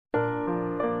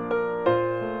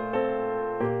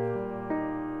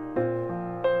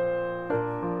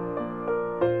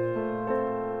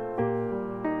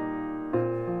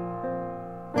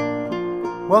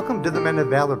Welcome to the Men of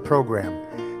Valor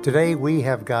Program. Today we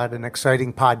have got an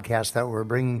exciting podcast that we're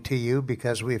bringing to you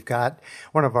because we've got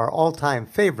one of our all-time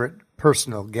favorite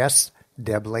personal guests,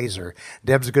 Debbie Laaser.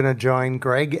 Deb's going to join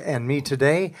Greg and me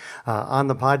today on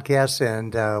the podcast,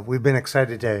 and we've been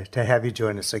excited to have you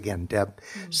join us again, Deb.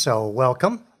 So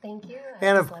welcome. Thank you.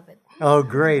 I just love it. Oh,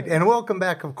 great. And welcome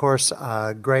back, of course,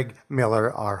 Greg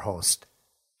Miller, our host.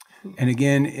 And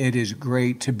again, it is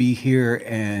great to be here.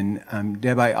 And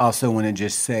Deb, I also want to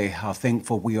just say how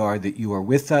thankful we are that you are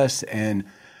with us. And,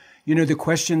 you know, the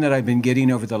question that I've been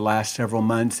getting over the last several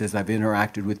months as I've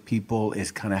interacted with people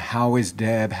is kind of, how is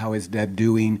Deb? How is Deb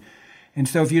doing? And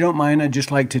so if you don't mind, I'd just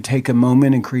like to take a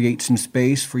moment and create some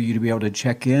space for you to be able to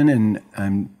check in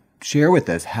and share with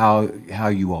us how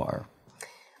you are.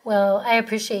 Well, I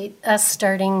appreciate us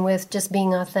starting with just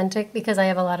being authentic because I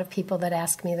have a lot of people that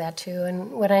ask me that too.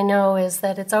 And what I know is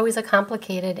that it's always a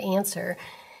complicated answer.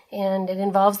 And it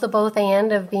involves the both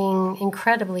and of being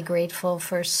incredibly grateful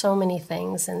for so many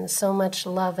things and so much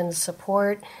love and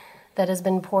support that has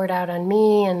been poured out on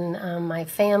me and my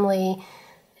family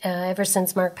ever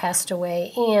since Mark passed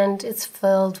away. And it's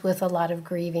filled with a lot of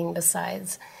grieving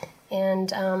besides.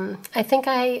 And I think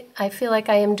I feel like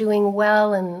I am doing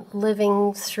well and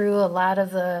living through a lot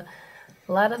of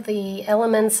the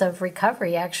elements of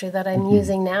recovery, actually, that I'm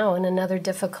using now in another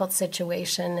difficult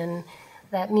situation. And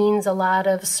that means a lot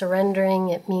of surrendering.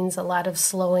 It means a lot of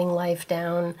slowing life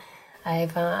down.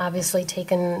 I've obviously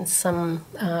taken some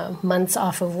months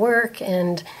off of work,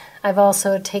 and I've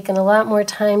also taken a lot more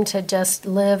time to just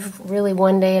live really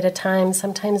one day at a time,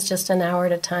 sometimes just an hour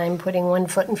at a time, putting one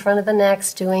foot in front of the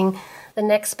next, doing the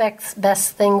next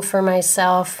best thing for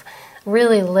myself,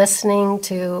 really listening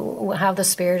to how the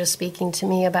Spirit is speaking to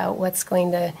me about what's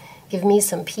going to give me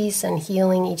some peace and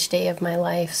healing each day of my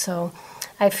life. So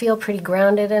I feel pretty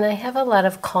grounded, and I have a lot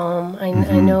of calm. I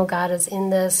know God is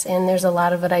in this, and there's a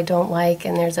lot of it I don't like,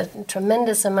 and there's a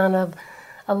tremendous amount of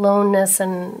aloneness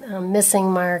and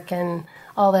missing Mark and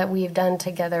all that we've done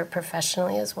together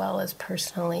professionally as well as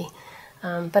personally.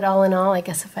 But all in all, I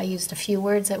guess if I used a few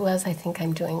words, I think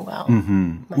I'm doing well.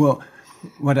 Well,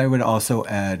 what I would also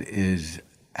add is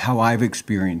how I've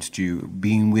experienced you,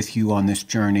 being with you on this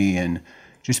journey and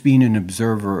just being an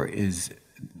observer, is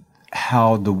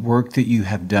how the work that you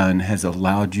have done has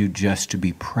allowed you just to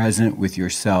be present with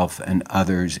yourself and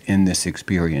others in this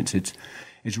experience.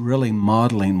 It's really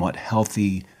modeling what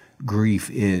healthy grief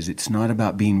is. It's not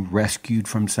about being rescued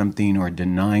from something or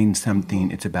denying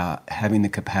something. It's about having the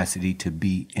capacity to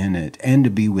be in it and to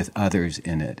be with others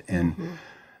in it. And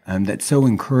that's so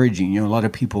encouraging. You know, a lot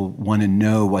of people want to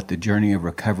know what the journey of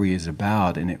recovery is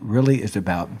about, and it really is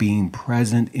about being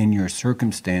present in your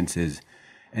circumstances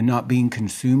and not being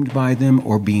consumed by them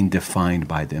or being defined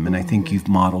by them. And I think you've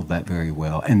modeled that very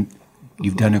well. And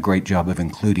you've done a great job of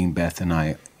including Beth and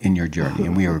I in your journey,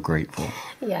 and we are grateful.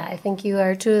 Yeah, I think you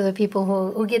are two of the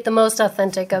people who get the most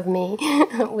authentic of me,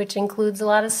 which includes a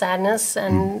lot of sadness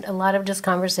and a lot of just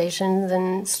conversations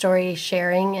and story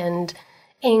sharing and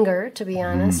anger, to be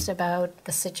honest, about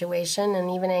the situation,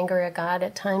 and even anger at God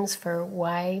at times for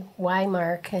why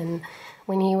Mark, and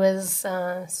when he was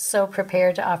so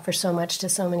prepared to offer so much to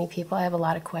so many people. I have a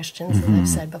lot of questions, as I've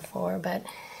said before, but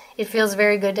it feels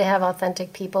very good to have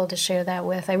authentic people to share that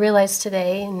with. I realized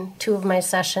today in 2 of my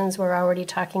sessions we're already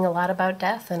talking a lot about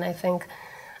death, and I think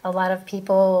a lot of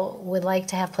people would like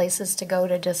to have places to go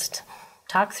to just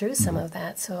talk through some of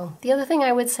that. So the other thing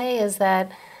I would say is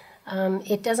that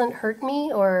it doesn't hurt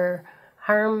me or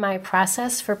harm my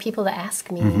process for people to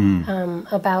ask me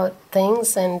about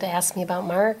things and to ask me about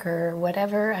Mark or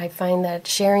whatever. I find that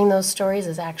sharing those stories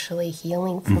is actually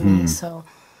healing for me. So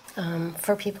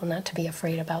for people not to be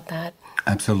afraid about that.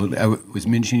 Absolutely. I was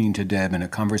mentioning to Deb in a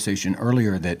conversation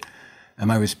earlier that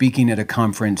I was speaking at a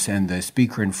conference, and the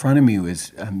speaker in front of me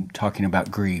was talking about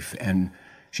grief, and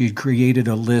she had created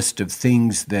a list of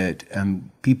things that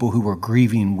people who were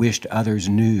grieving wished others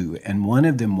knew, and one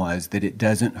of them was that it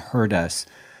doesn't hurt us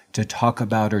to talk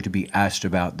about or to be asked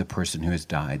about the person who has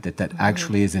died, that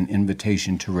actually is an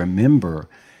invitation to remember,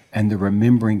 and the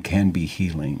remembering can be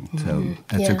healing. So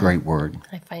that's a great word.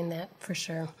 I find that for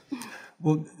sure.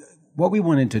 Well, what we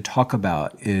wanted to talk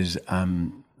about is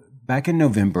back in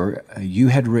November, you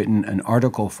had written an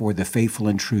article for the Faithful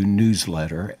and True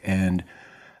newsletter, and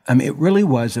it really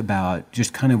was about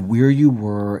just kind of where you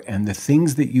were and the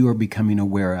things that you are becoming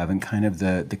aware of, and kind of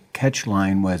the catch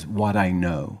line was what I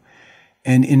know.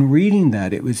 And in reading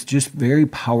that, it was just very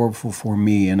powerful for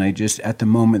me. And I just, at the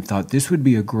moment, thought this would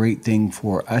be a great thing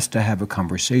for us to have a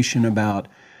conversation about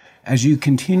as you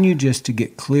continue just to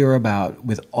get clear about,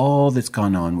 with all that's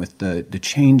gone on, with the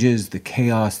changes, the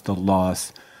chaos, the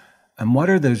loss, And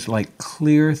what are those like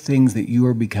clear things that you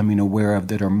are becoming aware of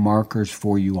that are markers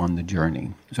for you on the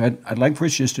journey? So I'd like for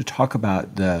us just to talk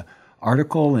about the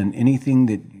article and anything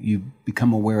that you've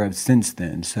become aware of since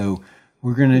then. So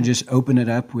we're going to just open it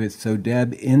up with, so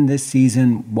Deb, in this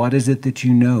season, what is it that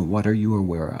you know? What are you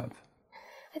aware of?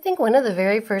 I think one of the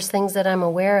very first things that I'm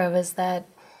aware of is that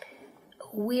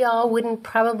we all wouldn't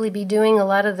probably be doing a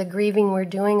lot of the grieving we're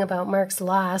doing about Mark's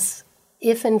loss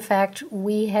if, in fact,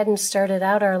 we hadn't started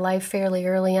out our life fairly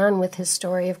early on with his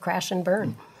story of crash and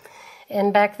burn.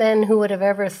 And back then, who would have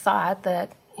ever thought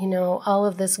that, all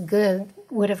of this good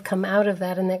would have come out of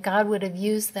that and that God would have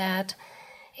used that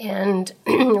and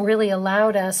really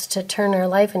allowed us to turn our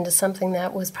life into something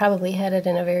that was probably headed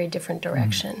in a very different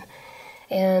direction.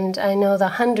 And I know the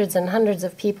hundreds and hundreds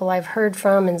of people I've heard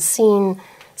from and seen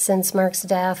since Mark's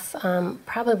death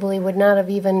probably would not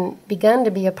have even begun to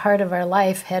be a part of our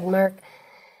life had Mark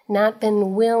not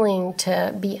been willing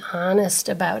to be honest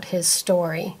about his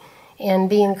story and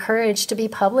be encouraged to be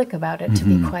public about it, to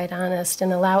be quite honest,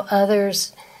 and allow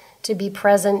others to be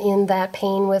present in that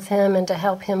pain with him and to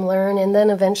help him learn, and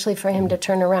then eventually for him to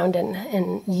turn around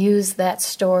and use that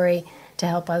story to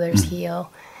help others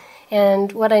heal.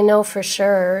 And what I know for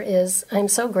sure is I'm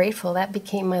so grateful that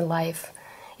became my life.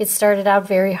 It started out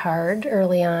very hard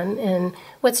early on, and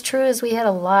what's true is we had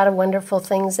a lot of wonderful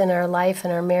things in our life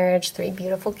and our marriage, 3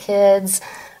 beautiful kids,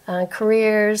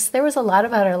 careers. There was a lot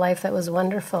about our life that was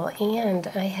wonderful, and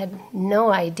I had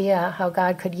no idea how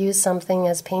God could use something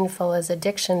as painful as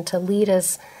addiction to lead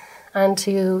us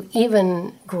onto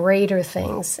even greater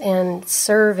things and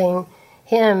serving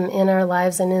Him in our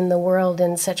lives and in the world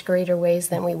in such greater ways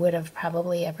than we would have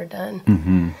probably ever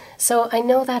done. So I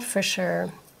know that for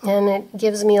sure. And it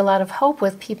gives me a lot of hope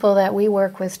with people that we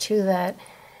work with, too, that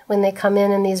when they come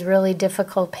in these really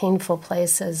difficult, painful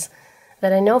places,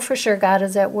 that I know for sure God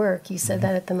is at work. You said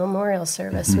that at the memorial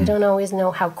service. We don't always know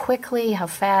how quickly, how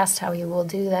fast, how He will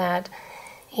do that.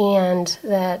 And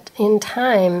that in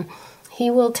time, He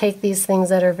will take these things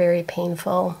that are very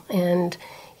painful and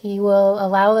He will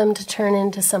allow them to turn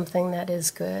into something that is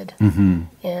good.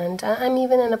 And I'm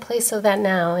even in a place of that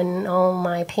now. In all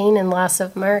my pain and loss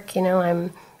of Mark,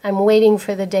 I'm waiting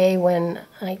for the day when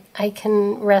I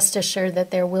can rest assured that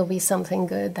there will be something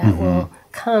good that will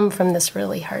come from this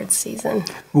really hard season.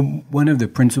 Well, one of the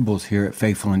principles here at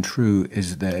Faithful and True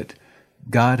is that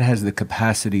God has the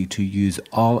capacity to use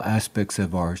all aspects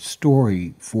of our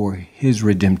story for His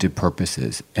redemptive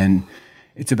purposes. And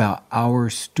it's about our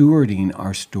stewarding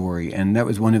our story. And that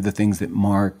was one of the things that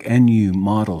Mark and you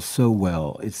model so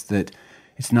well. It's that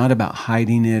it's not about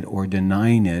hiding it or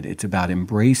denying it. It's about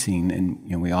embracing.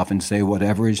 And we often say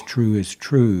whatever is true is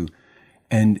true.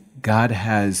 And God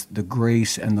has the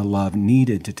grace and the love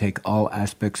needed to take all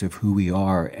aspects of who we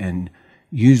are and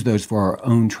use those for our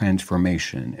own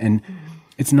transformation. And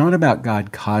it's not about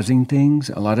God causing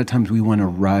things. A lot of times we want to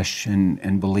rush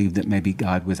and believe that maybe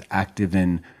God was active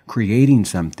in creating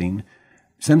something.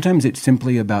 Sometimes it's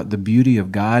simply about the beauty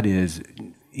of God is,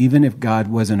 even if God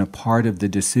wasn't a part of the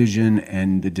decision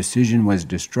and the decision was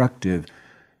destructive,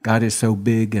 God is so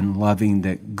big and loving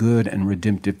that good and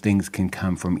redemptive things can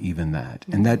come from even that.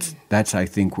 And that's I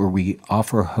think, where we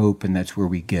offer hope, and that's where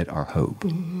we get our hope.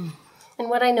 And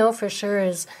what I know for sure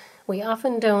is we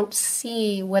often don't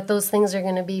see what those things are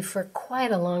going to be for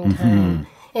quite a long time.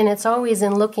 And it's always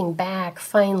in looking back,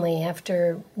 finally,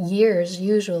 after years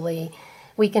usually,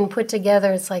 we can put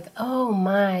together, it's like, oh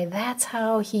my, that's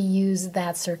how He used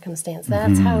that circumstance.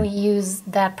 That's how He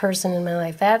used that person in my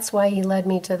life. That's why He led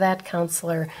me to that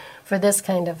counselor for this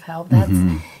kind of help. That's,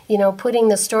 putting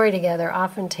the story together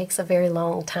often takes a very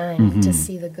long time to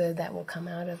see the good that will come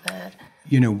out of that.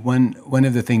 One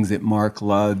of the things that Mark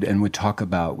loved and would talk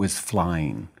about was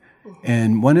flying.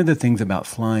 And one of the things about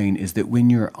flying is that when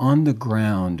you're on the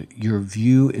ground, your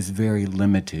view is very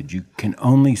limited. You can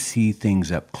only see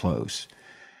things up close.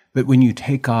 But when you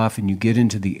take off and you get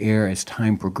into the air as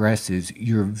time progresses,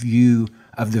 your view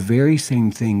of the very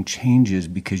same thing changes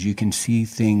because you can see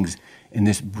things in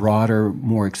this broader,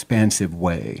 more expansive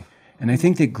way. And I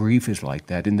think that grief is like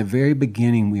that. In the very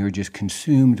beginning, we are just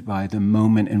consumed by the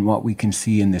moment and what we can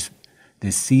see in this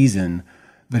season.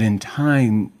 But in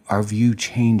time, our view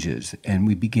changes and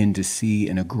we begin to see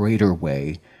in a greater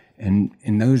way. And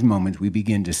in those moments, we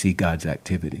begin to see God's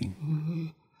activity.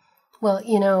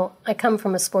 Well, I come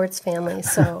from a sports family,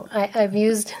 so I've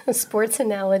used a sports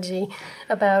analogy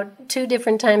about 2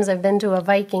 different times I've been to a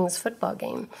Vikings football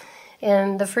game.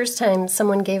 And the first time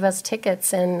someone gave us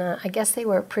tickets, and I guess they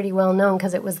were pretty well known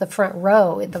because it was the front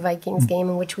row at the Vikings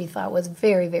game, which we thought was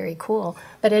very, very cool.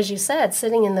 But as you said,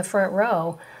 sitting in the front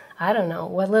row, I don't know,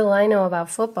 what little I know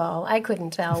about football, I couldn't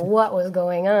tell what was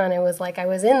going on. It was like I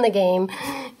was in the game,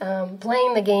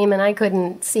 playing the game, and I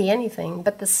couldn't see anything.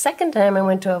 But the second time I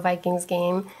went to a Vikings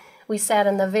game, we sat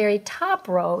in the very top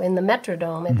row in the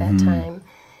Metrodome at that time.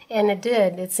 And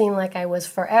it seemed like I was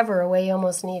forever away. You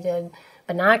almost needed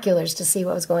binoculars to see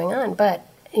what was going on. But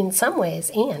in some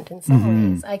ways,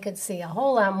 I could see a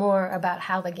whole lot more about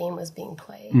how the game was being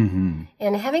played.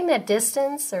 And having that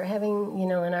distance, or having,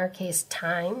 in our case,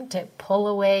 time to pull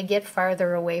away, get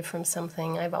farther away from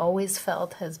something, I've always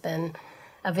felt has been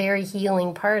a very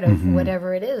healing part of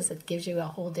whatever it is. It gives you a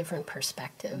whole different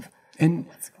perspective of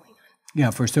what's going on.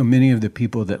 Yeah, for so many of the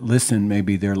people that listen,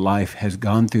 maybe their life has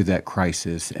gone through that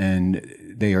crisis and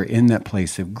they are in that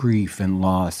place of grief and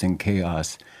loss and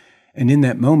chaos. And in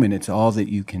that moment, it's all that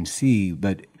you can see.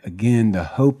 But again, the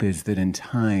hope is that in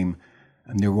time,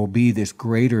 there will be this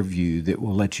greater view that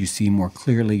will let you see more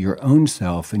clearly your own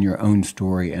self and your own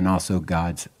story, and also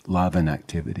God's love and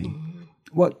activity.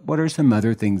 What are some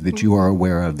other things that you are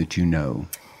aware of that you know?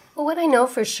 Well, what I know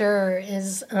for sure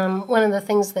is one of the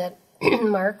things that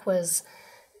Mark was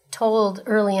told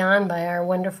early on by our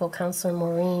wonderful counselor,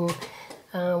 Maureen,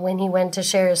 when he went to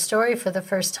share his story for the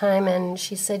first time. And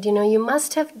she said, you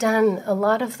must have done a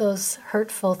lot of those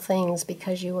hurtful things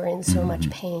because you were in so much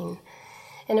pain.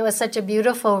 And it was such a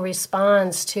beautiful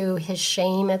response to his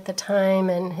shame at the time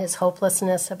and his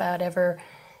hopelessness about ever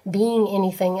being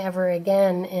anything ever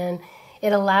again. And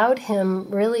it allowed him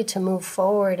really to move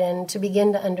forward and to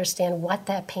begin to understand what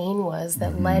that pain was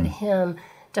that led him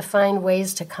to find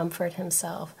ways to comfort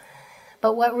himself.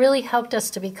 But what really helped us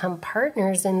to become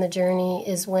partners in the journey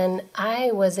is when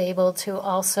I was able to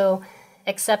also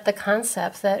accept the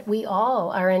concept that we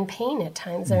all are in pain at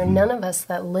times. There are none of us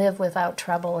that live without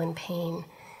trouble and pain.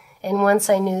 And once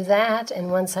I knew that,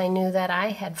 and once I knew that I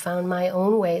had found my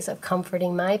own ways of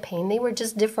comforting my pain, they were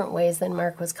just different ways than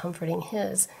Mark was comforting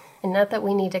his. And not that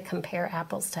we need to compare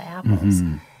apples to apples.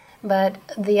 But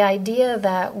the idea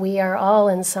that we are all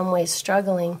in some way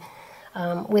struggling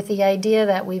with the idea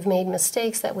that we've made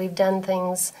mistakes, that we've done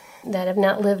things that have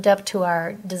not lived up to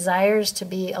our desires to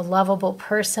be a lovable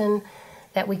person,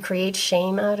 that we create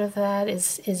shame out of that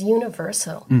is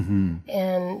universal.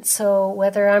 And so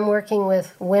whether I'm working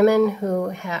with women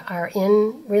who are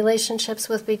in relationships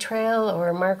with betrayal,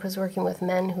 or Mark was working with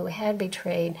men who had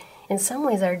betrayed, in some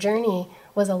ways our journey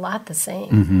was a lot the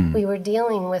same. We were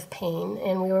dealing with pain,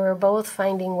 and we were both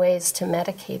finding ways to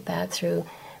medicate that through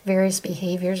various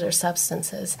behaviors or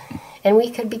substances. And we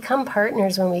could become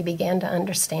partners when we began to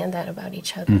understand that about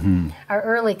each other. Our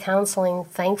early counseling,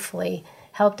 thankfully,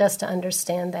 helped us to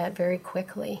understand that very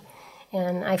quickly.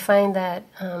 And I find that,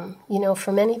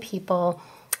 for many people,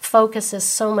 focus is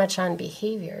so much on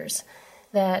behaviors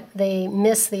that they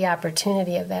miss the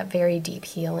opportunity of that very deep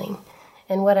healing.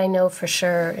 And what I know for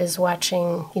sure is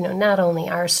watching, not only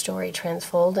our story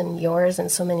transfold and yours and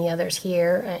so many others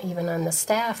here, even on the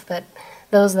staff, but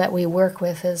those that we work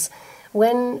with, is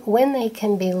when they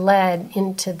can be led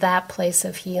into that place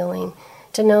of healing,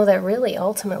 to know that really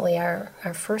ultimately our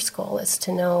first goal is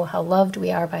to know how loved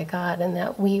we are by God, and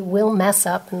that we will mess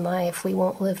up in life. We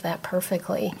won't live that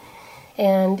perfectly.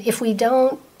 And if we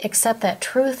don't accept that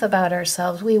truth about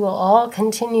ourselves, we will all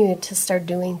continue to start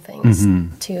doing things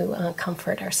to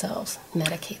comfort ourselves,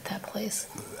 medicate that place.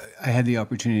 I had the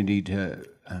opportunity to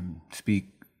speak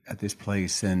at this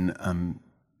place, and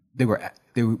they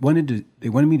wanted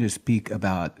me to speak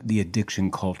about the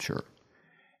addiction culture.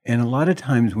 And a lot of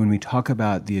times when we talk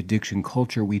about the addiction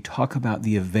culture, we talk about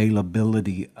the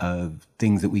availability of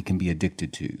things that we can be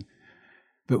addicted to.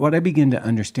 But what I begin to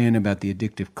understand about the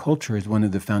addictive culture is one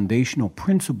of the foundational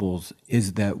principles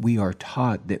is that we are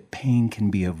taught that pain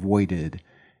can be avoided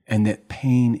and that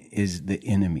pain is the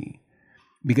enemy.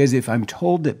 Because if I'm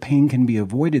told that pain can be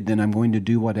avoided, then I'm going to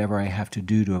do whatever I have to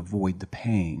do to avoid the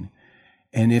pain.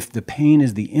 And if the pain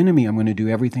is the enemy, I'm going to do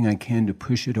everything I can to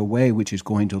push it away, which is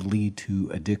going to lead to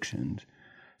addictions.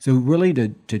 So really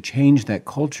to change that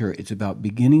culture, it's about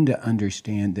beginning to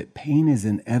understand that pain is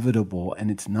inevitable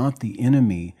and it's not the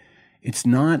enemy. It's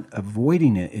not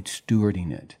avoiding it, it's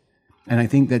stewarding it. And I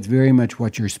think that's very much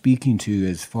what you're speaking to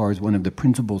as far as one of the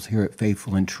principles here at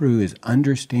Faithful and True is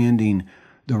understanding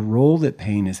the role that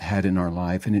pain has had in our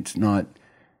life, and it's not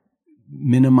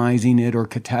minimizing it or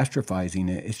catastrophizing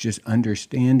it. It's just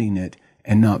understanding it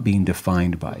and not being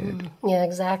defined by it. Yeah,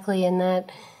 exactly. And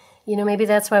that, maybe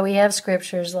that's why we have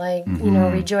scriptures like,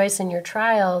 rejoice in your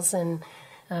trials and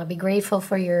be grateful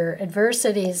for your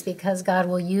adversities, because God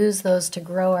will use those to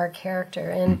grow our character.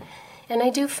 And I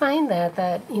do find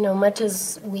that much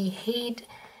as we hate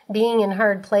being in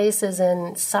hard places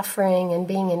and suffering and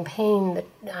being in pain, that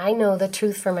I know the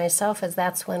truth for myself is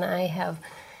that's when I have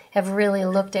really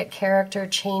looked at character,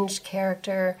 changed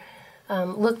character,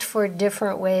 looked for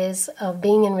different ways of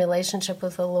being in relationship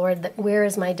with the Lord. That where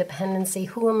is my dependency?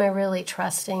 Who am I really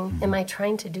trusting? Am I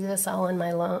trying to do this all on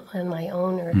my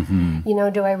own?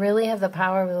 Or, do I really have the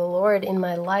power of the Lord in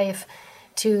my life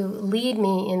to lead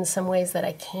me in some ways that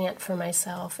I can't for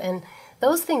myself? And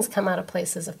those things come out of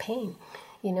places of pain.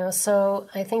 So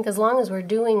I think as long as we're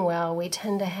doing well, we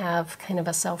tend to have kind of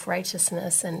a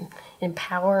self-righteousness and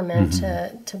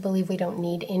empowerment to believe we don't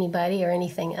need anybody or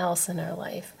anything else in our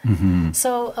life.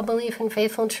 So a belief in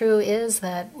faithful and true is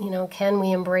that, can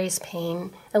we embrace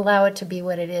pain, allow it to be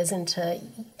what it is, and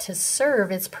to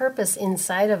serve its purpose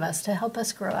inside of us to help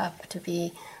us grow up to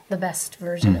be the best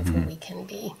version of who we can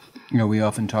be. We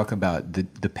often talk about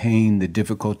the pain, the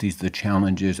difficulties, the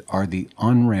challenges are the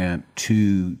on-ramp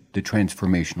to the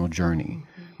transformational journey.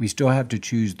 We still have to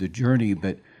choose the journey,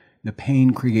 but the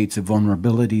pain creates a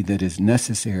vulnerability that is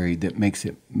necessary that makes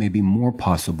it maybe more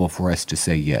possible for us to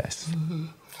say yes.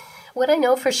 What I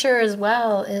know for sure as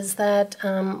well is that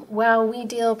while we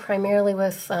deal primarily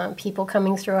with people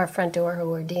coming through our front door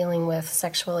who are dealing with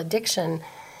sexual addiction,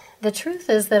 the truth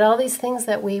is that all these things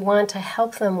that we want to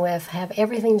help them with have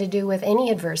everything to do with any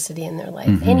adversity in their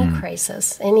life, any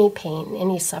crisis, any pain,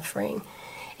 any suffering.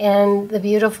 And the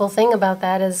beautiful thing about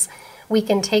that is we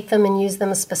can take them and use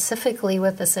them specifically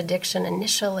with this addiction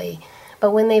initially,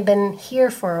 but when they've been here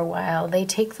for a while, they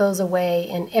take those away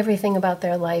and everything about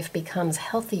their life becomes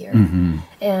healthier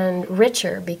and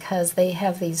richer because they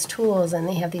have these tools and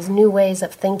they have these new ways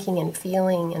of thinking and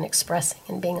feeling and expressing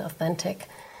and being authentic.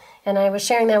 And I was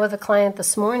sharing that with a client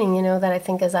this morning, that I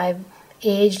think as I've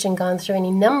aged and gone through any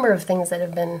number of things that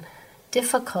have been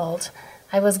difficult,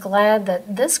 I was glad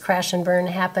that this crash and burn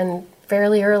happened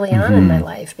fairly early on in my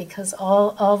life, because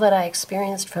all that I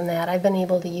experienced from that, I've been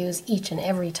able to use each and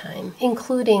every time,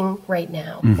 including right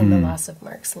now in the loss of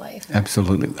Mark's life.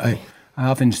 Absolutely. I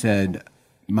often said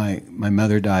my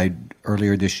mother died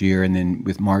earlier this year, and then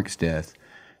with Mark's death,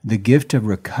 the gift of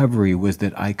recovery was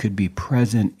that I could be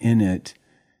present in it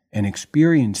and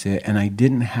experience it, and I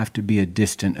didn't have to be a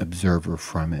distant observer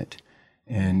from it.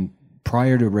 And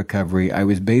prior to recovery, I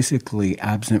was basically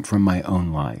absent from my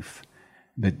own life.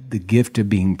 But the gift of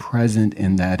being present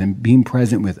in that and being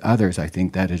present with others, I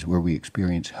think that is where we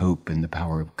experience hope and the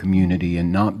power of community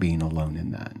and not being alone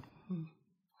in that.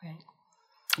 Right.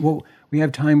 Well, we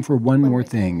have time for one more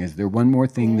thing. Is there one more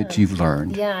thing that you've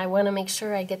learned? Yeah, I want to make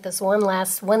sure I get this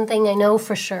one thing I know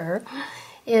for sure,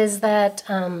 is that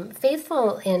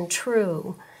faithful and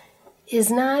true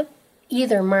is not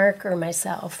either Mark or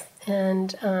myself.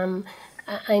 And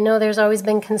I know there's always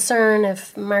been concern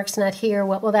if Mark's not here,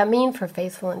 what will that mean for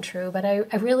faithful and true? But I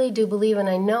really do believe, and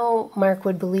I know Mark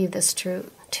would believe this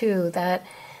true too, that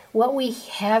what we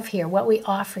have here, what we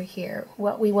offer here,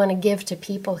 what we want to give to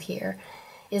people here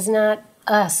is not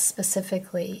us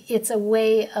specifically. It's a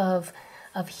way of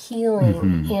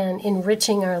healing and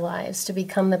enriching our lives to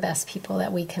become the best people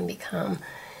that we can become,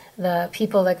 the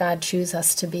people that God chooses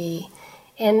us to be.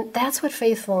 And that's what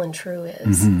faithful and true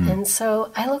is. And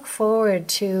so I look forward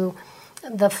to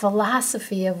the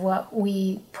philosophy of what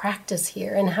we practice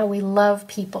here and how we love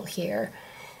people here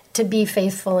to be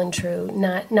faithful and true,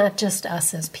 not just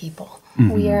us as people.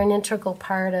 We are an integral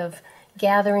part of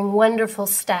gathering wonderful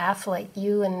staff like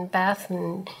you and Beth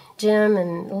and Jim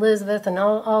and Elizabeth and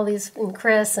all these, and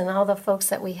Chris and all the folks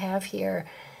that we have here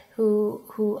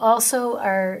who also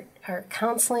are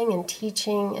counseling and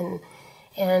teaching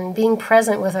and being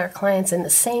present with our clients in the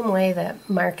same way that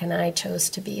Mark and I chose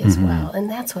to be as well. And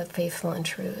that's what faithful and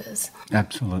true is.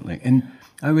 Absolutely. And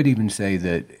I would even say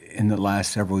that in the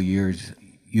last several years,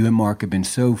 you and Mark have been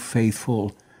so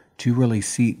faithful to really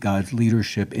seek God's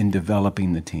leadership in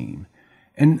developing the team.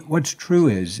 And what's true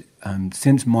is,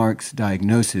 since Mark's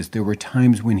diagnosis, there were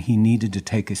times when he needed to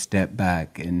take a step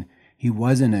back and he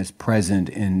wasn't as present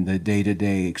in the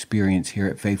day-to-day experience here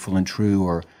at Faithful and True,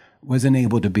 or wasn't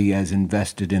able to be as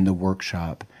invested in the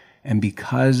workshop. And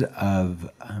because of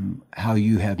how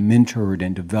you have mentored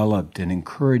and developed and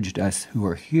encouraged us who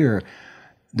are here,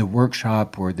 the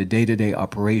workshop or the day-to-day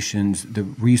operations, the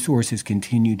resources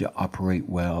continue to operate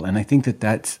well. And I think that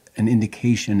that's an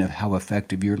indication of how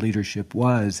effective your leadership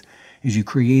was, is you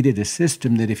created a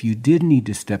system that if you did need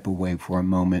to step away for a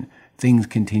moment, things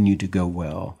continue to go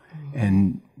well.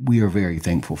 And we are very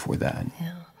thankful for that.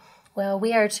 Yeah. Well,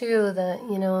 we are too.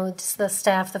 Just the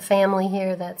staff, the family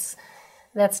here that's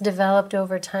developed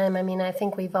over time. I mean, I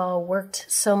think we've all worked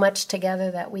so much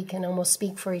together that we can almost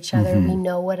speak for each other. We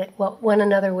know what one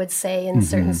another would say in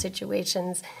certain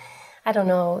situations. I don't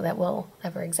know that we'll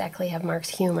ever exactly have Mark's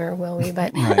humor, will we?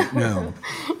 But Right, no.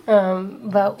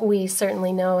 but we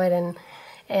certainly know it,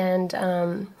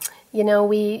 and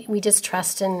we just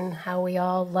trust in how we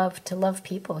all love to love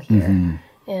people here,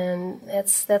 and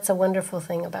that's a wonderful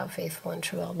thing about Faithful and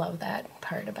True. I love that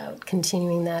part about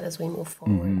continuing that as we move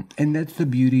forward. And that's the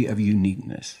beauty of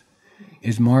uniqueness.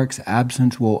 Is Mark's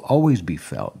absence will always be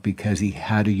felt because he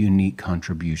had a unique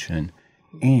contribution,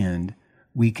 and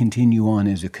we continue on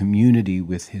as a community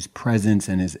with his presence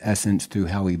and his essence through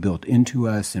how he built into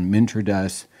us and mentored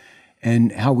us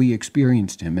and how we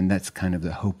experienced him, and that's kind of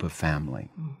the hope of family.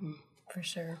 For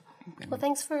sure. Well,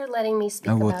 thanks for letting me speak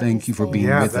well, about thank these you for things.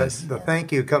 being with the, us. the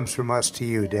thank you comes from us to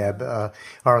you, Deb.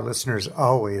 Our listeners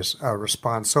always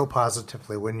respond so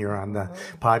positively when you're on the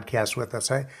podcast with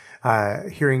us.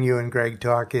 Hearing you and Greg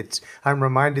talk, I'm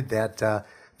reminded that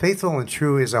Faithful and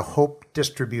True is a hope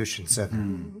distribution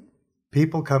center.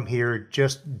 People come here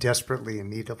just desperately in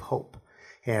need of hope.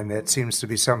 And that seems to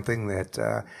be something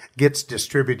that gets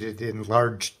distributed in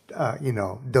large,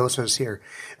 doses here.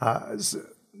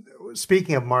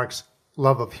 Speaking of Mark's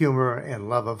love of humor and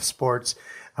love of sports,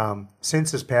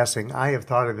 since his passing, I have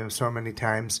thought of him so many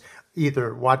times,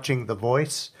 either watching The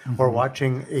Voice or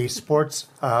watching a sports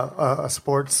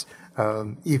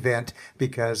event,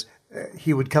 because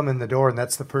he would come in the door, and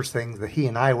that's the first thing that he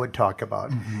and I would talk about,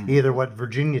 either what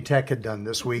Virginia Tech had done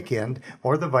this weekend,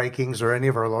 or the Vikings, or any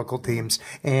of our local teams,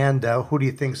 and who do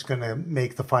you think's going to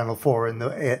make the Final Four in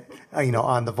the,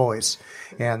 on The Voice,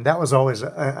 and that was always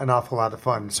an awful lot of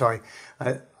fun. So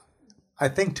I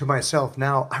think to myself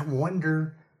now, I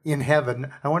wonder in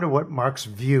heaven, I wonder what Mark's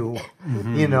view,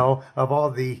 of all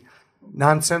the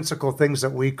nonsensical things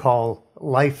that we call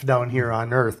life down here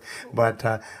on earth, but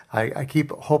I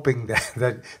keep hoping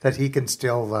that he can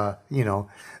still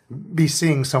be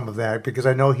seeing some of that, because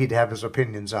I know he'd have his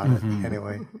opinions on it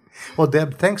anyway. Well,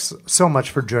 Deb, thanks so much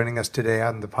for joining us today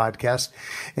on the podcast,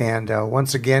 and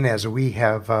once again, as we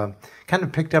have kind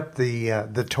of picked up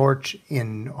the torch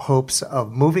in hopes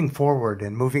of moving forward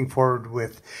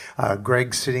with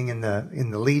Greg sitting in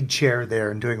the lead chair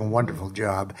there and doing a wonderful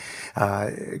job.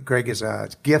 Greg is a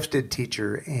gifted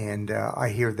teacher, and I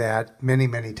hear that many,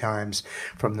 many times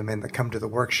from the men that come to the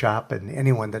workshop and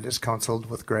anyone that is counseled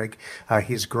with Greg.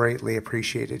 He's greatly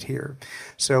appreciated here.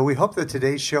 So we hope that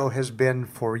today's show has been,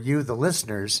 for you, the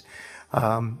listeners,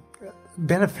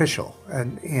 beneficial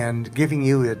and giving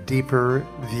you a deeper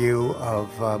view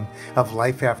of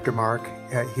life after Mark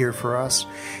here for us.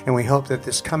 And we hope that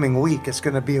this coming week is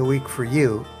going to be a week for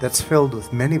you that's filled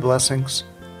with many blessings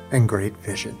and great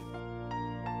vision.